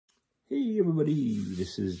Hey everybody,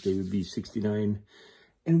 this is David B69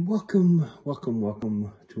 and welcome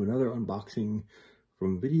to another unboxing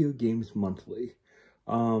from Video Games Monthly.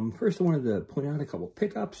 First I wanted to point out a couple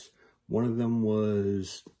pickups. One of them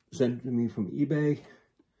was sent to me from eBay,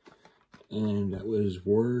 and that was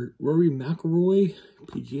Rory McIlroy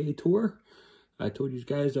PGA Tour. I told you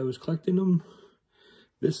guys I was collecting them.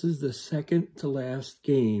 This is the second to last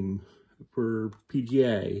game for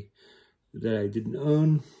PGA that I didn't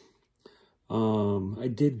own. I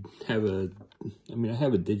did have I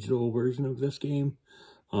have a digital version of this game,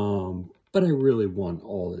 but I really want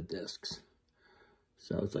all the discs.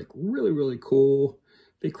 So it's like really cool.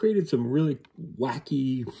 They created some really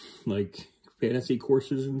wacky, like, fantasy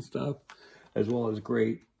courses and stuff, as well as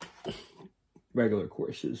great regular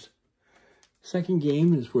courses. Second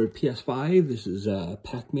game is for PS5. This is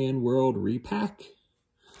Pac-Man World Repack.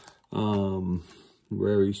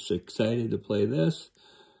 Very excited to play this.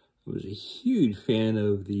 I was a huge fan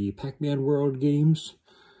of the Pac-Man World games.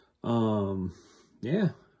 Yeah,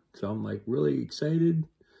 so I'm like really excited.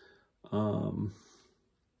 Not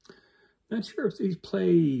sure if these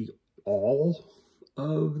play all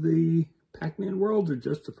of the Pac-Man Worlds or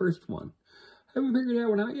just the first one. I haven't figured that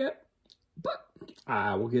one out yet, but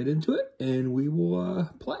I will get into it and we will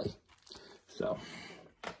play. So,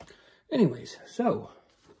 anyways, so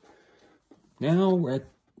now we're at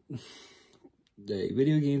the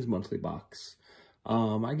Video Games Monthly box.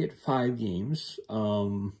 I get 5 games.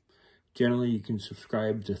 Generally, you can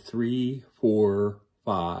subscribe to 3, 4,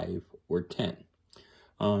 5, or 10.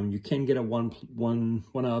 You can get a one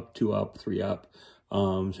up, 2 up, 3 up.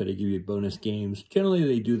 So they give you bonus games. Generally,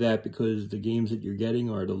 they do that because the games that you're getting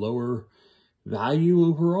are the lower value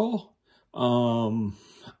overall.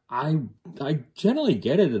 I generally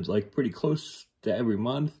get it at like pretty close to every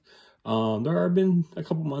month. There have been a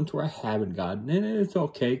couple months where I haven't gotten it, and it's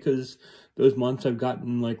okay because those months I've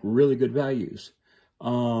gotten like really good values.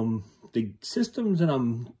 The systems that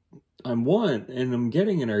I'm want and I'm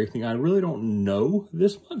getting and everything, I really don't know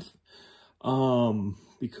this month.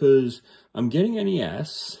 Because I'm getting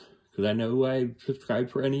NES, because I know I subscribed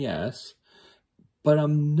for NES, but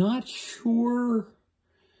I'm not sure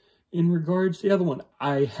in regards to the other one.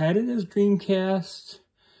 I had it as Dreamcast,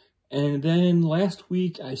 and then last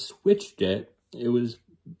week I switched it. It was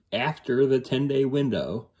after the 10-day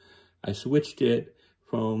window. I switched it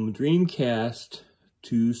from Dreamcast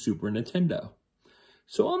to Super Nintendo.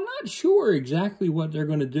 So I'm not sure exactly what they're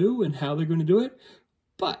going to do and how they're going to do it,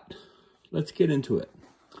 but let's get into it.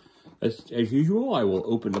 As usual, I will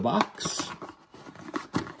open the box,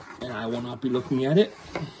 and I will not be looking at it,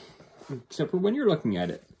 except for when you're looking at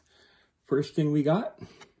it. First thing we got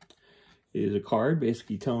is a card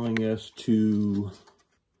basically telling us to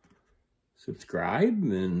subscribe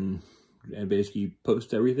and basically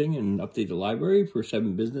post everything and update the library for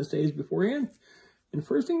 7 business days beforehand. And the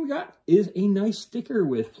first thing we got is a nice sticker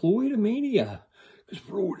with Floydomania, because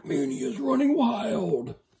Floydomania is running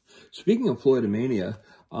wild. Speaking of Floydomania,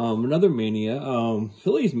 another mania,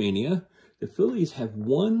 Phillies mania. The Phillies have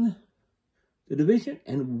won the division,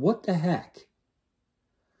 and what the heck?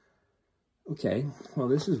 Okay, well,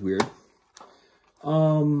 this is weird.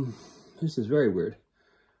 This is very weird.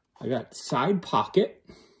 I got Side Pocket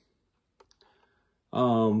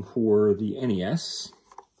for the NES,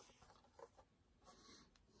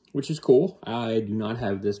 which is cool. I do not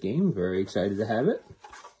have this game. Very excited to have it.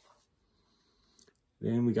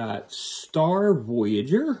 Then we got Star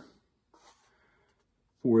Voyager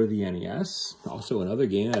for the NES. Also another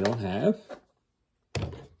game I don't have.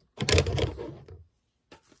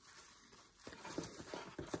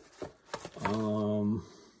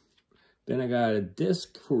 Then I got a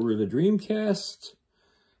disc for the Dreamcast.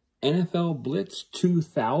 NFL Blitz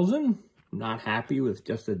 2000. Not happy with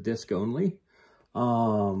just a disc only.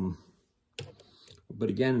 But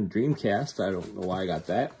again, Dreamcast, I don't know why I got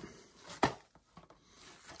that.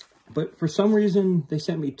 But for some reason, they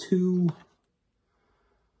sent me two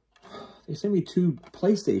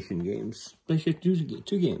PlayStation games. They should do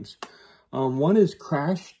 2 games. One is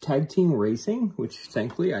Crash Tag Team Racing, which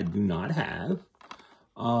thankfully I do not have.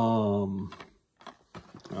 I'm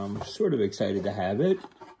sort of excited to have it,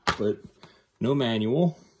 but no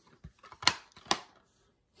manual.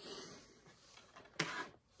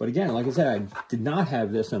 But again, like I said, I did not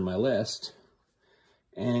have this on my list.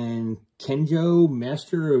 And Kenjo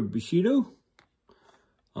Master of Bushido.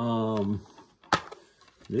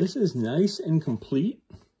 This is nice and complete.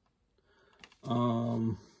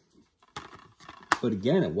 But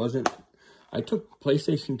again, it wasn't. I took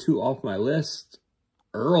PlayStation 2 off my list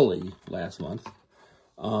early last month.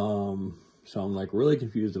 So I'm like really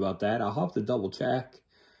confused about that. I'll have to double check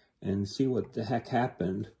and see what the heck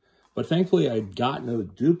happened. But thankfully, I got no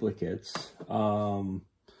duplicates.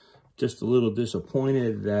 Just a little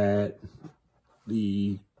disappointed that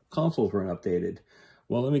the consoles weren't updated.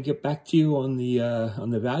 Well, let me get back to you on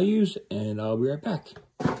the values, and I'll be right back.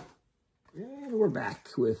 And we're back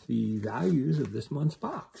with the values of this month's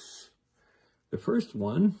box. The first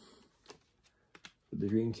one, for the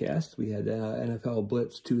Dreamcast, we had NFL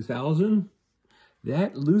Blitz 2000.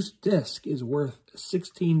 That loose disc is worth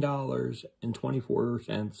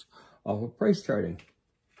 $16.24 off of price charting.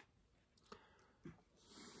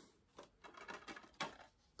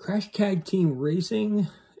 Crash Tag Team Racing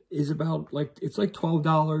is about it's like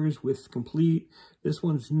 $12 with complete. This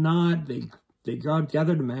one's not. They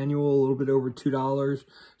gathered a manual a little bit over $2.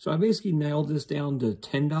 So I basically nailed this down to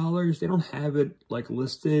 $10. They don't have it like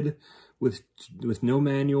listed with no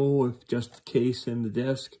manual, with just the case and the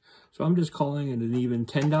disc. So I'm just calling it an even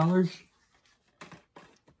 $10.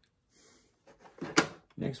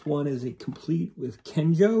 Next one is a complete with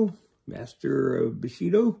Kenjo, Master of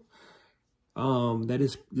Bushido.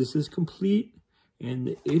 This is complete, and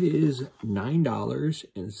it is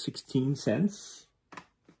 $9.16.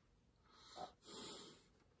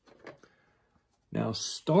 Now,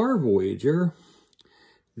 Star Voyager,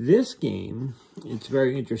 this game, it's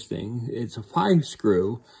very interesting. It's a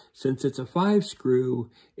 5-screw. Since it's a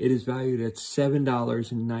 5-screw, it is valued at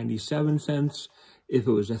 $7.97. If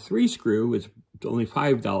it was a 3-screw, it's only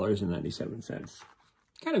 $5.97.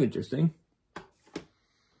 Kind of interesting.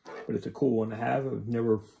 But it's a cool one to have. I've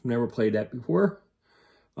never played that before.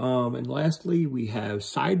 And lastly, we have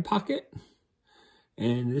Side Pocket.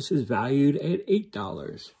 And this is valued at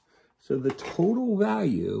 $8. So the total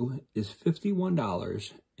value is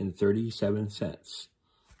 $51.37.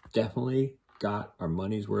 Definitely got our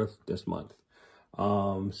money's worth this month.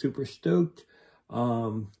 Super stoked.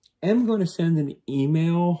 I'm going to send an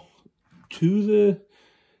email to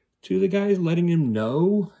the guys letting them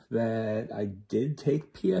know that I did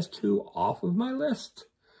take PS2 off of my list.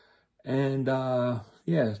 And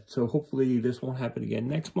yeah, so hopefully this won't happen again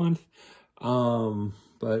next month.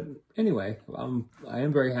 But anyway, I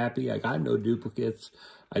am very happy. I got no duplicates.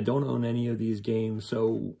 I don't own any of these games,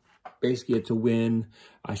 so basically it's a win.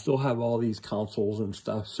 I still have all these consoles and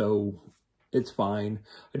stuff, so it's fine.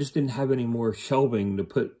 I just didn't have any more shelving to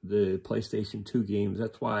put the PlayStation 2 games.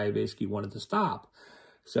 That's why I basically wanted to stop.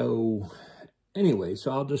 So anyway,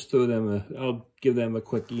 so I'll just I'll give them a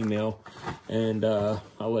quick email, and I'll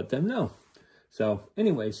let them know. So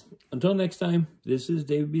anyways, until next time, this is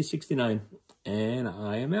David B69. And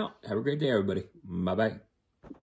I am out. Have a great day, everybody. Bye-bye.